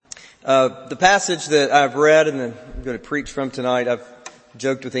The passage that I've read and then I'm going to preach from tonight, I've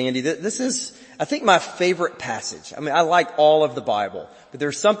joked with Andy, this is, I think, my favorite passage. I mean, I like all of the Bible, but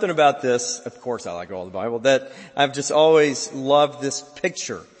there's something about this, of course I like all the Bible, that I've just always loved this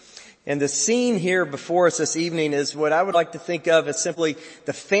picture. And the scene here before us this evening is what I would like to think of as simply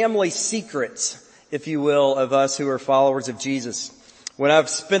the family secrets, if you will, of us who are followers of Jesus. When I've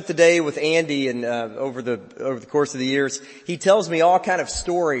spent the day with Andy and over the course of the years, he tells me all kind of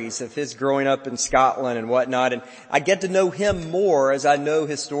stories of his growing up in Scotland and whatnot, and I get to know him more as I know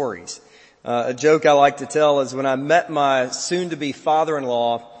his stories. A joke I like to tell is when I met my soon-to-be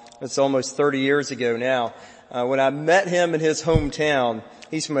father-in-law, it's almost 30 years ago now, when I met him in his hometown.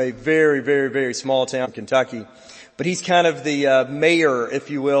 He's from a very, very, very small town in Kentucky. But he's kind of the mayor,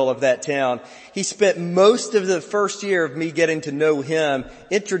 if you will, of that town. He spent most of the first year of me getting to know him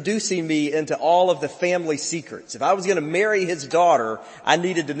introducing me into all of the family secrets. If I was going to marry his daughter, I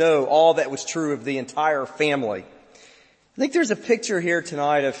needed to know all that was true of the entire family. I think there's a picture here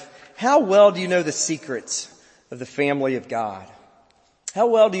tonight of how well do you know the secrets of the family of God? How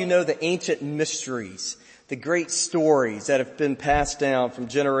well do you know the ancient mysteries, the great stories that have been passed down from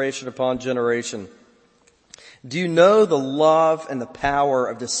generation upon generation? Do you know the love and the power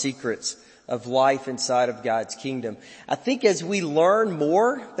of the secrets of life inside of God's kingdom? I think as we learn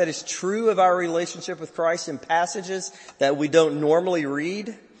more that is true of our relationship with Christ in passages that we don't normally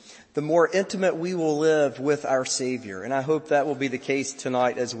read, the more intimate we will live with our Savior. And I hope that will be the case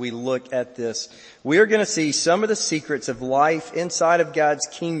tonight as we look at this. We are going to see some of the secrets of life inside of God's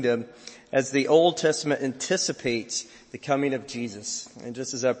kingdom as the Old Testament anticipates the coming of Jesus. And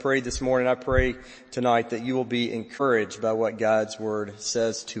just as I prayed this morning, I pray tonight that you will be encouraged by what God's Word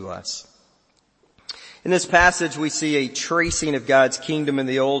says to us. In this passage, we see a tracing of God's kingdom in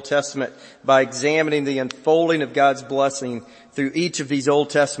the Old Testament by examining the unfolding of God's blessing through each of these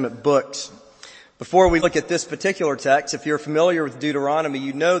Old Testament books. Before we look at this particular text, if you're familiar with Deuteronomy,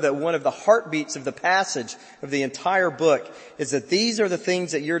 you know that one of the heartbeats of the passage of the entire book is that these are the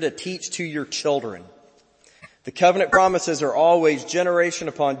things that you're to teach to your children. The covenant promises are always generation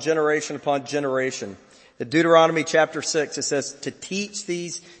upon generation upon generation. In Deuteronomy chapter 6, it says to teach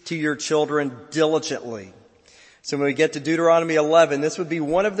these to your children diligently. So when we get to Deuteronomy 11, this would be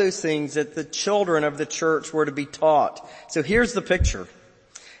one of those things that the children of the church were to be taught. So here's the picture.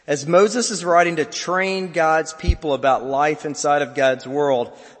 As Moses is writing to train God's people about life inside of God's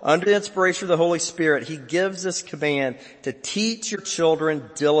world, under the inspiration of the Holy Spirit, he gives this command to teach your children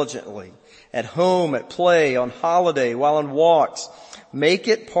diligently. At home, at play, on holiday, while on walks. Make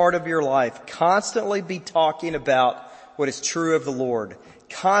it part of your life. Constantly be talking about what is true of the Lord.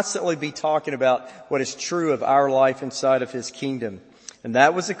 Constantly be talking about what is true of our life inside of His kingdom. And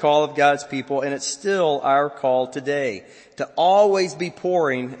that was the call of God's people, and it's still our call today, to always be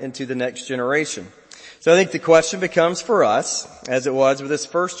pouring into the next generation. So I think the question becomes for us, as it was with this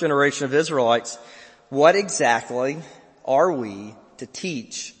first generation of Israelites, what exactly are we to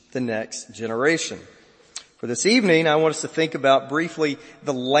teach the next generation? For this evening, I want us to think about briefly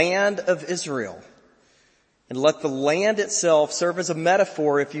the land of Israel. And let the land itself serve as a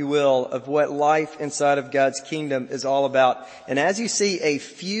metaphor, if you will, of what life inside of God's kingdom is all about. And as you see a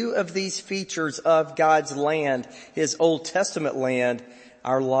few of these features of God's land, His Old Testament land,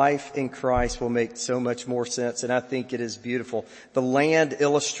 our life in Christ will make so much more sense. And I think it is beautiful. The land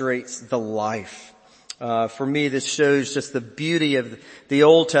illustrates the life. For me, this shows just the beauty of the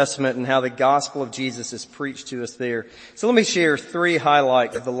Old Testament and how the gospel of Jesus is preached to us there. So let me share three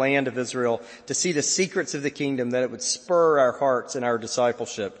highlights of the land of Israel to see the secrets of the kingdom, that it would spur our hearts in our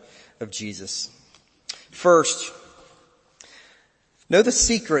discipleship of Jesus. First, know the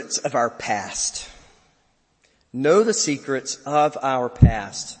secrets of our past. Know the secrets of our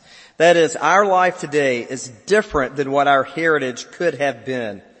past. That is, our life today is different than what our heritage could have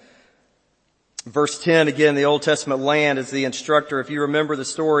been. Verse 10, again, the Old Testament land is the instructor. If you remember the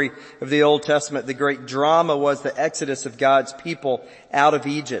story of the Old Testament, the great drama was the exodus of God's people out of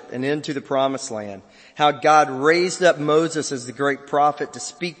Egypt and into the promised land. How God raised up Moses as the great prophet to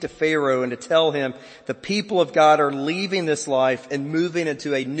speak to Pharaoh and to tell him the people of God are leaving this life and moving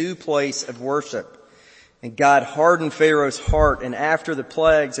into a new place of worship. And God hardened Pharaoh's heart, and after the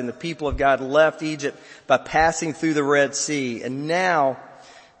plagues, and the people of God left Egypt by passing through the Red Sea. And now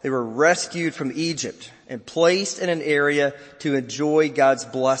they were rescued from Egypt and placed in an area to enjoy God's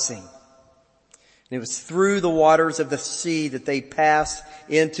blessing. And it was through the waters of the sea that they passed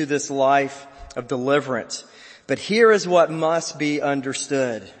into this life of deliverance. But here is what must be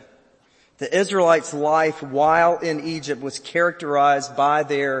understood. The Israelites' life while in Egypt was characterized by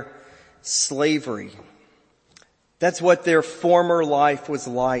their slavery. That's what their former life was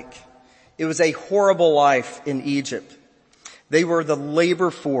like. It was a horrible life in Egypt. They were the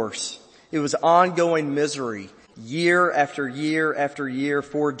labor force. It was ongoing misery, year after year after year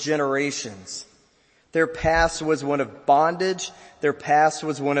for generations. Their past was one of bondage. Their past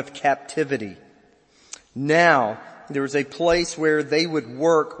was one of captivity. Now, there was a place where they would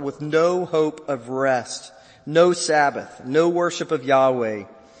work with no hope of rest, no Sabbath, no worship of Yahweh.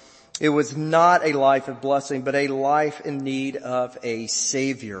 It was not a life of blessing, but a life in need of a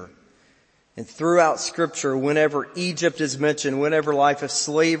Savior. And throughout Scripture, whenever Egypt is mentioned, whenever life of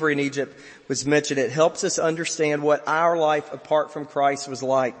slavery in Egypt was mentioned, it helps us understand what our life apart from Christ was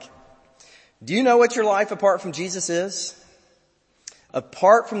like. Do you know what your life apart from Jesus is?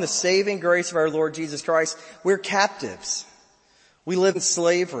 Apart from the saving grace of our Lord Jesus Christ, we're captives. We live in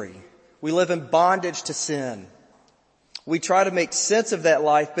slavery. We live in bondage to sin. We try to make sense of that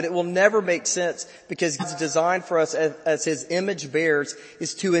life, but it will never make sense because God's design for us as His image bearers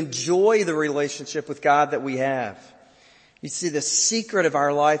is to enjoy the relationship with God that we have. You see, the secret of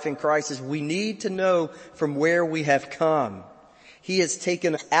our life in Christ is we need to know from where we have come. He has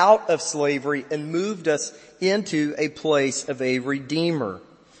taken us out of slavery and moved us into a place of a Redeemer.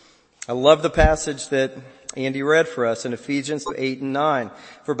 I love the passage that Andy read for us in Ephesians 8 and 9.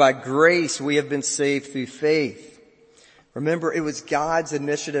 For by grace we have been saved through faith. Remember, it was God's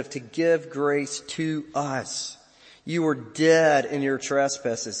initiative to give grace to us. You were dead in your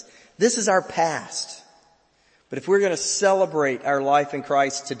trespasses. This is our past. But if we're going to celebrate our life in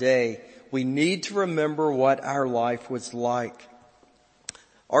Christ today, we need to remember what our life was like.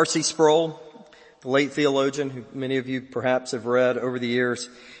 R.C. Sproul, the late theologian who many of you perhaps have read over the years,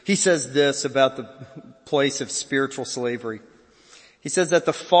 he says this about the place of spiritual slavery. He says that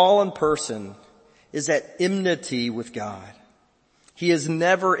the fallen person is at enmity with God. He is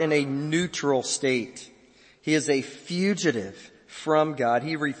never in a neutral state. He is a fugitive from God.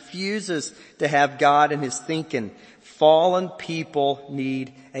 He refuses to have God in his thinking. Fallen people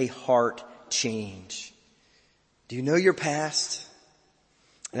need a heart change. Do you know your past?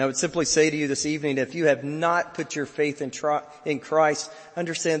 And I would simply say to you this evening, if you have not put your faith in Christ,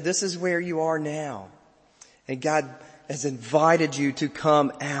 understand this is where you are now. And God has invited you to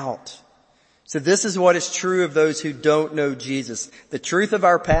come out. So this is what is true of those who don't know Jesus. The truth of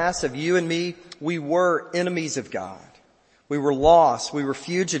our past, of you and me, we were enemies of God. We were lost. We were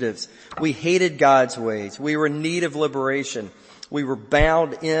fugitives. We hated God's ways. We were in need of liberation. We were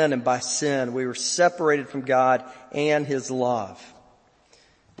bound in and by sin. We were separated from God and His love.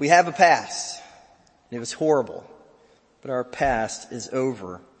 We have a past. It was horrible, but our past is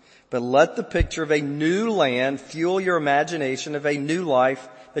over. But let the picture of a new land fuel your imagination of a new life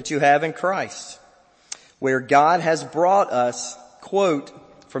that you have in Christ, where God has brought us, quote,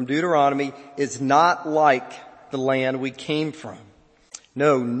 from Deuteronomy, is not like the land we came from.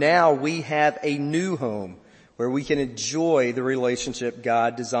 No, now we have a new home where we can enjoy the relationship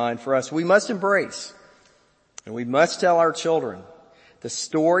God designed for us. We must embrace, and we must tell our children, the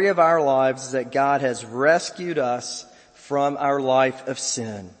story of our lives is that God has rescued us from our life of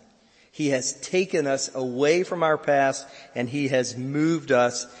sin. He has taken us away from our past and He has moved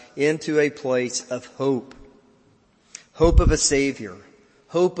us into a place of hope. Hope of a Savior.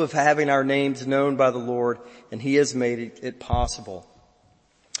 Hope of having our names known by the Lord, and He has made it possible.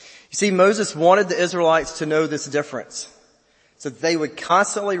 You see, Moses wanted the Israelites to know this difference so that they would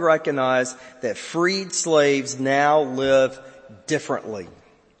constantly recognize that freed slaves now live differently.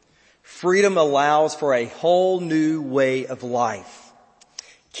 Freedom allows for a whole new way of life.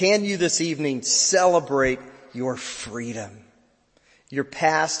 Can you this evening celebrate your freedom? Your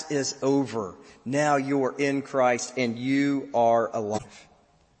past is over. Now you are in Christ and you are alive.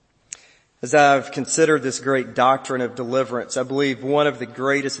 As I've considered this great doctrine of deliverance, I believe one of the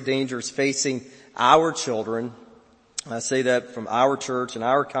greatest dangers facing our children, I say that from our church and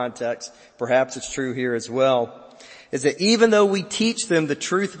our context, perhaps it's true here as well, is that even though we teach them the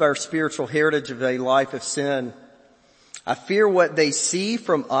truth of our spiritual heritage of a life of sin, I fear what they see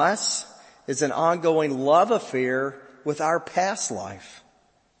from us is an ongoing love affair with our past life.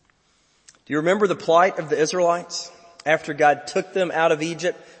 Do you remember the plight of the Israelites after God took them out of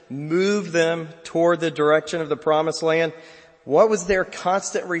Egypt, moved them toward the direction of the promised land? What was their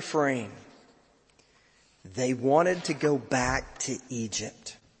constant refrain? They wanted to go back to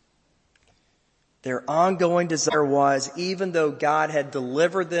Egypt. Their ongoing desire was, even though God had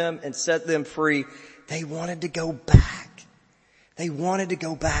delivered them and set them free, they wanted to go back. They wanted to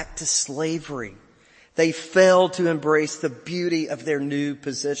go back to slavery. They failed to embrace the beauty of their new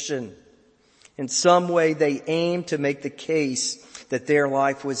position. In some way, they aimed to make the case that their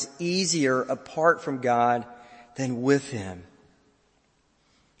life was easier apart from God than with Him.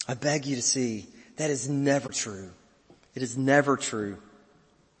 I beg you to see that is never true. It is never true.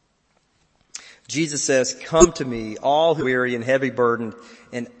 Jesus says, "Come to me, all who are weary and heavy burdened,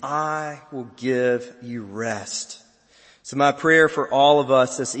 and I will give you rest." So my prayer for all of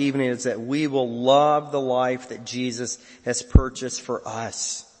us this evening is that we will love the life that Jesus has purchased for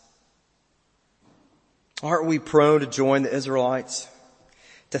us. Aren't we prone to join the Israelites?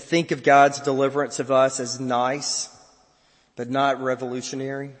 To think of God's deliverance of us as nice, but not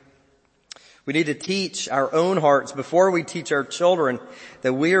revolutionary? We need to teach our own hearts before we teach our children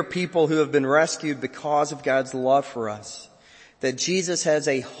that we are people who have been rescued because of God's love for us. That Jesus has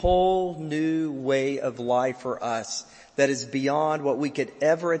a whole new way of life for us that is beyond what we could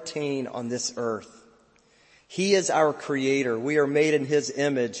ever attain on this earth. He is our creator. We are made in His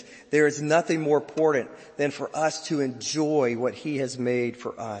image. There is nothing more important than for us to enjoy what He has made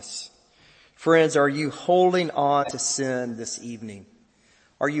for us. Friends, are you holding on to sin this evening?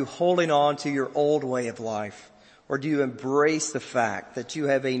 Are you holding on to your old way of life? Or do you embrace the fact that you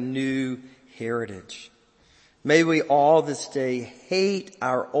have a new heritage? May we all this day hate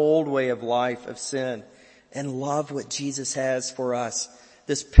our old way of life of sin and love what Jesus has for us.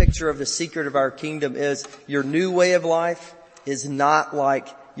 This picture of the secret of our kingdom is your new way of life is not like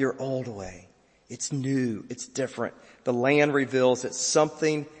your old way. It's new. It's different. The land reveals that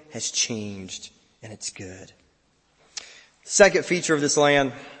something has changed and it's good. Second feature of this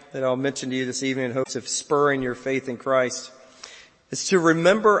land that I'll mention to you this evening in hopes of spurring your faith in Christ is to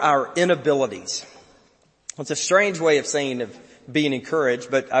remember our inabilities. It's a strange way of saying of being encouraged,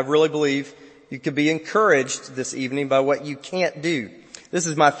 but I really believe you could be encouraged this evening by what you can't do. This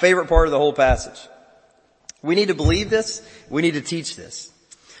is my favorite part of the whole passage. We need to believe this. We need to teach this.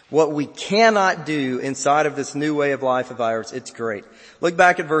 What we cannot do inside of this new way of life of ours, it's great. Look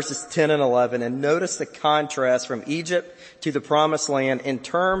back at verses 10 and 11 and notice the contrast from Egypt to the promised land in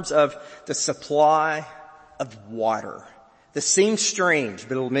terms of the supply of water. This seems strange,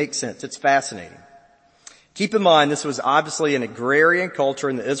 but it'll make sense. It's fascinating. Keep in mind, this was obviously an agrarian culture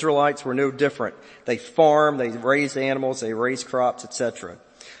and the Israelites were no different. They farmed, they raised animals, they raised crops, etc.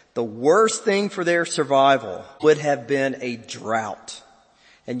 The worst thing for their survival would have been a drought.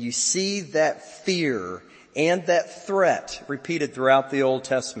 And you see that fear and that threat repeated throughout the Old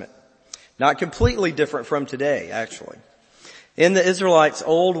Testament. Not completely different from today, actually. In the Israelites'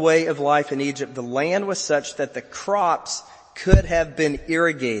 old way of life in Egypt, the land was such that the crops could have been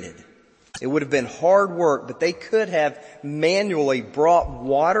irrigated. It would have been hard work, but they could have manually brought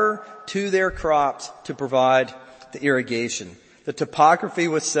water to their crops to provide the irrigation. The topography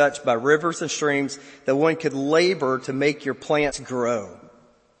was such by rivers and streams that one could labor to make your plants grow.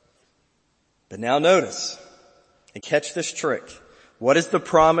 But now notice, and catch this trick. What is the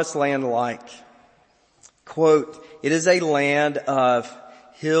promised land like? Quote, "It is a land of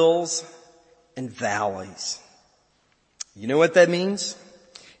hills and valleys." You know what that means?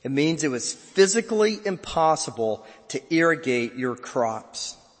 It means it was physically impossible to irrigate your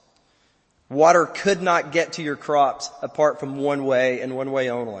crops. Water could not get to your crops apart from one way and one way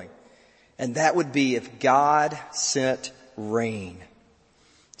only. And that would be if God sent rain.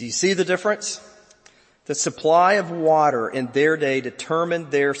 Do you see the difference? The supply of water in their day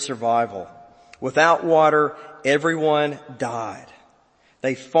determined their survival. Without water, everyone died.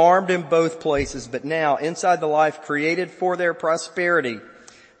 They farmed in both places, but now, inside the life created for their prosperity,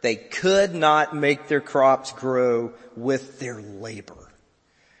 they could not make their crops grow with their labor.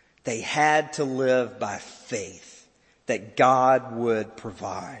 They had to live by faith that God would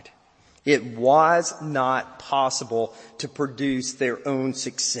provide. It was not possible to produce their own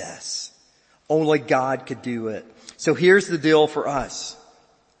success. Only God could do it. So here's the deal for us.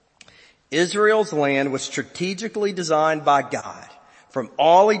 Israel's land was strategically designed by God from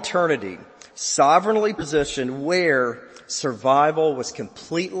all eternity, sovereignly positioned where survival was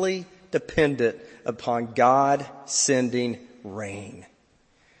completely dependent upon God sending rain.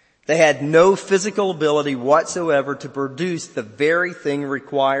 They had no physical ability whatsoever to produce the very thing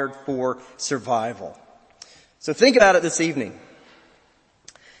required for survival. So think about it this evening.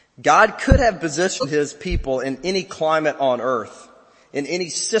 God could have positioned His people in any climate on earth, in any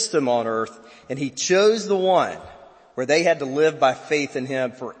system on earth, and He chose the one where they had to live by faith in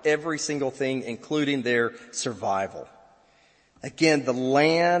Him for every single thing, including their survival. Again, the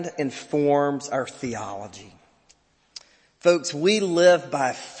land informs our theology. Folks, we live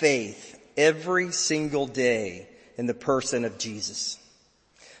by faith every single day in the person of Jesus.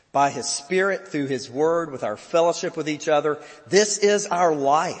 By His Spirit, through His Word, with our fellowship with each other. This is our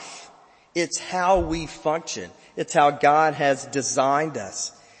life. It's how we function. It's how God has designed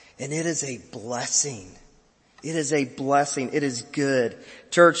us. And it is a blessing. It is a blessing. It is good.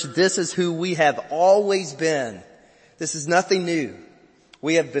 Church, this is who we have always been. This is nothing new.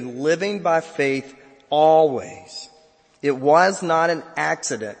 We have been living by faith always. It was not an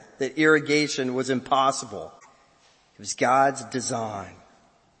accident that irrigation was impossible. It was God's design.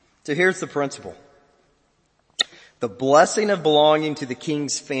 So here's the principle. The blessing of belonging to the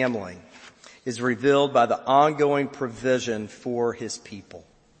King's family is revealed by the ongoing provision for His people.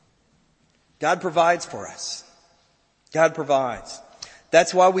 God provides for us. God provides.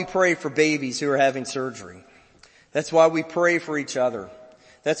 That's why we pray for babies who are having surgery. That's why we pray for each other.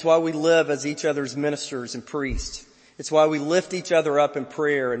 That's why we live as each other's ministers and priests. It's why we lift each other up in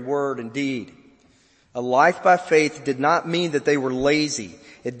prayer and word and deed. A life by faith did not mean that they were lazy.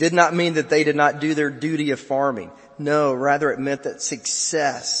 It did not mean that they did not do their duty of farming. No, rather it meant that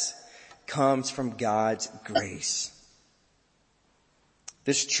success comes from God's grace.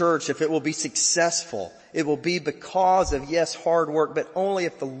 This church, if it will be successful, it will be because of, yes, hard work, but only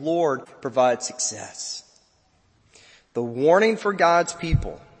if the Lord provides success. The warning for God's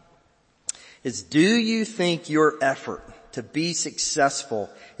people is, do you think your effort to be successful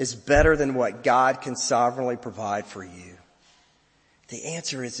is better than what God can sovereignly provide for you? The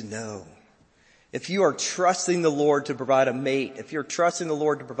answer is no. If you are trusting the Lord to provide a mate, if you're trusting the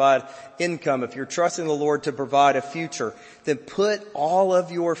Lord to provide income, if you're trusting the Lord to provide a future, then put all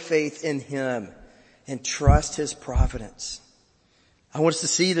of your faith in Him and trust His providence. I want us to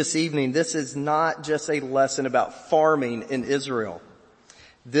see this evening, this is not just a lesson about farming in Israel.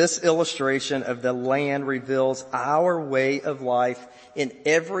 This illustration of the land reveals our way of life in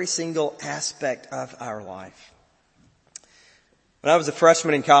every single aspect of our life. When I was a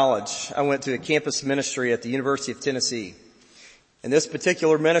freshman in college, I went to a campus ministry at the University of Tennessee. And this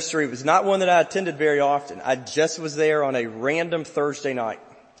particular ministry was not one that I attended very often. I just was there on a random Thursday night.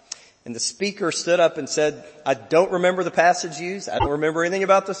 And the speaker stood up and said, I don't remember the passage used. I don't remember anything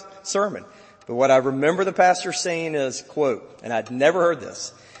about the sermon. But what I remember the pastor saying is, quote, and I'd never heard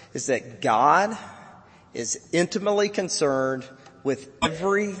this, is that God is intimately concerned with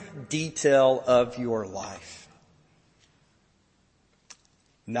every detail of your life.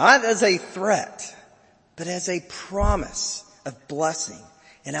 Not as a threat, but as a promise of blessing.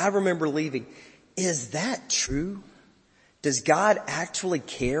 And I remember leaving. Is that true? Does God actually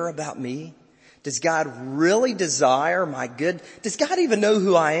care about me? Does God really desire my good? Does God even know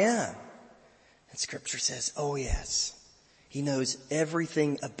who I am? And Scripture says, oh yes. He knows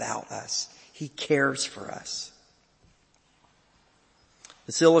everything about us. He cares for us.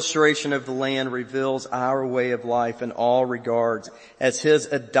 This illustration of the land reveals our way of life in all regards. As His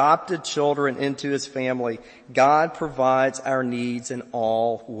adopted children into His family, God provides our needs in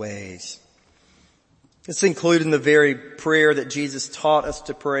all ways. It's included in the very prayer that Jesus taught us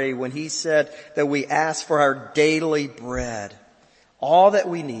to pray when He said that we ask for our daily bread. All that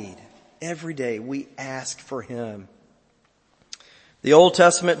we need, every day, we ask for Him. The Old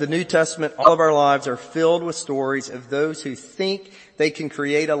Testament, the New Testament, all of our lives are filled with stories of those who think they can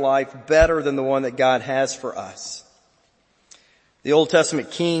create a life better than the one that God has for us. The Old Testament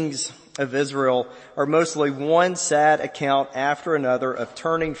kings of Israel are mostly one sad account after another of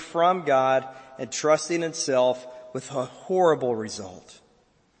turning from God and trusting in self with a horrible result.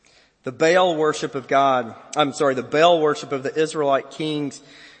 The Baal worship of the Israelite kings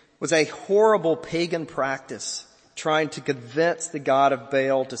was a horrible pagan practice, trying to convince the god of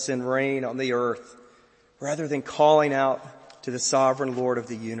Baal to send rain on the earth rather than calling out to the sovereign Lord of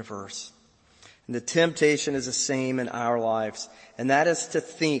the universe. And the temptation is the same in our lives, and that is to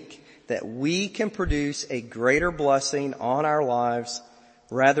think that we can produce a greater blessing on our lives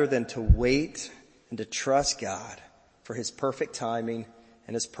rather than to wait and to trust God for His perfect timing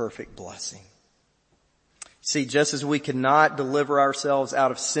and His perfect blessing. See, just as we cannot deliver ourselves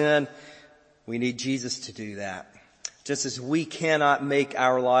out of sin, we need Jesus to do that. Just as we cannot make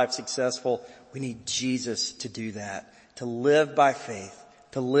our lives successful, we need Jesus to do that, to live by faith,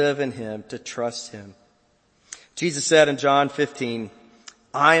 to live in Him, to trust Him. Jesus said in John 15,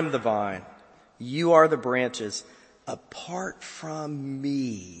 I am the vine, you are the branches. Apart from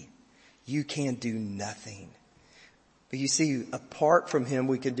me, you can do nothing. But you see, apart from Him,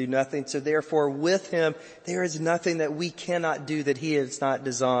 we can do nothing. So therefore, with Him, there is nothing that we cannot do that He has not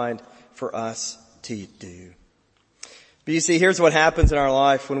designed for us to do. But you see, here's what happens in our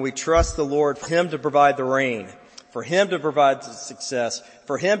life when we trust the Lord for Him to provide the rain, for Him to provide the success,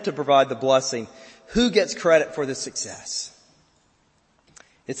 for Him to provide the blessing. Who gets credit for the success?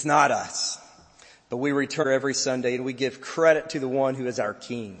 It's not us. But we return every Sunday and we give credit to the one who is our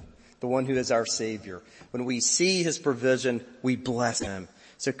King, the one who is our Savior. When we see His provision, we bless Him.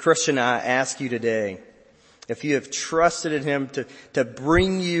 So Christian, I ask you today, if you have trusted in Him to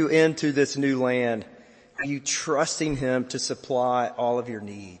bring you into this new land, are you trusting Him to supply all of your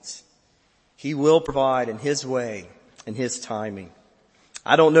needs? He will provide in His way, in His timing.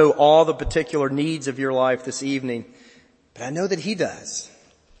 I don't know all the particular needs of your life this evening, but I know that He does.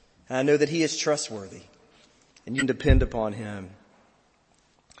 And I know that He is trustworthy, and you can depend upon Him.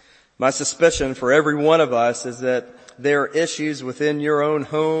 My suspicion for every one of us is that there are issues within your own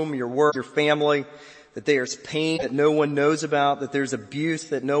home, your work, your family, that there's pain that no one knows about, that there's abuse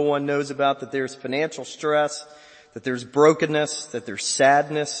that no one knows about, that there's financial stress, that there's brokenness, that there's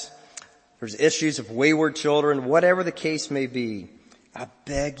sadness, there's issues of wayward children, whatever the case may be. I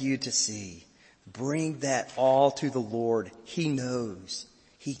beg you to see, bring that all to the Lord. He knows.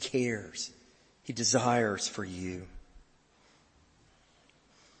 He cares. He desires for you.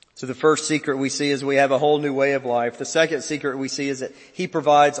 So the first secret we see is we have a whole new way of life. The second secret we see is that He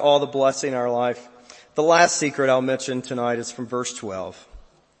provides all the blessing in our life. The last secret I'll mention tonight is from verse 12.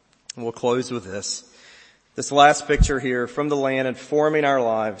 And we'll close with this. This last picture here from the land and forming our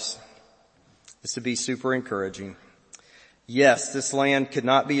lives is to be super encouraging. Yes, this land could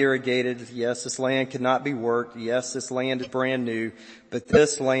not be irrigated. Yes, this land could not be worked. Yes, this land is brand new. But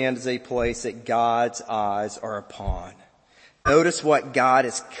this land is a place that God's eyes are upon. Notice what God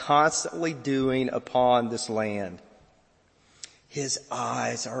is constantly doing upon this land. His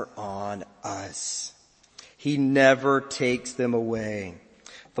eyes are on us. He never takes them away.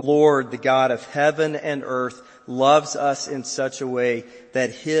 The Lord, the God of heaven and earth, loves us in such a way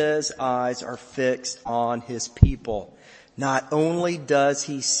that His eyes are fixed on His people. Not only does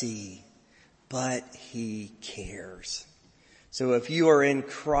He see, but He cares. So if you are in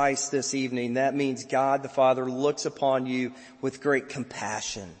Christ this evening, that means God the Father looks upon you with great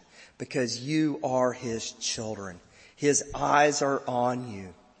compassion because you are His children. His eyes are on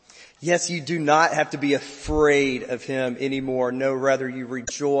you. Yes, you do not have to be afraid of Him anymore. No, rather you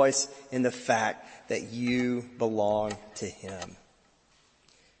rejoice in the fact that you belong to Him.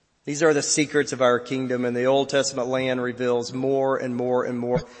 These are the secrets of our kingdom, and the Old Testament land reveals more and more and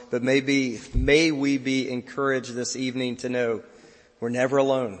more. But may we be encouraged this evening to know we're never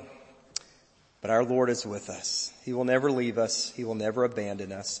alone. But our Lord is with us. He will never leave us. He will never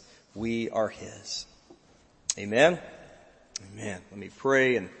abandon us. We are His. Amen? Amen. Let me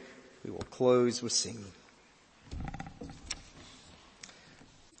pray and we will close with singing.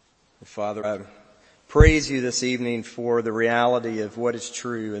 Father, I praise you this evening for the reality of what is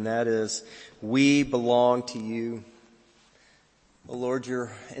true, and that is we belong to you. Oh Lord,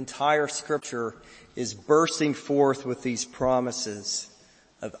 your entire scripture is bursting forth with these promises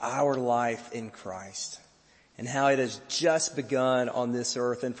of our life in Christ and how it has just begun on this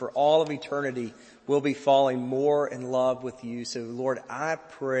earth, and for all of eternity we'll be falling more in love with you. So Lord, I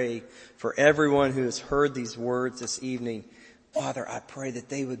pray for everyone who has heard these words this evening. Father, I pray that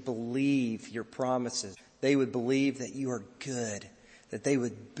they would believe your promises. They would believe that you are good, that they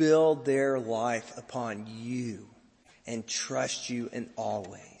would build their life upon you and trust you in all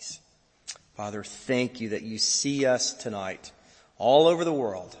ways. Father, thank you that you see us tonight all over the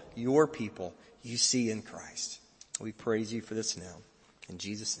world, your people you see in Christ. We praise you for this now. In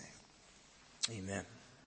Jesus' name, amen.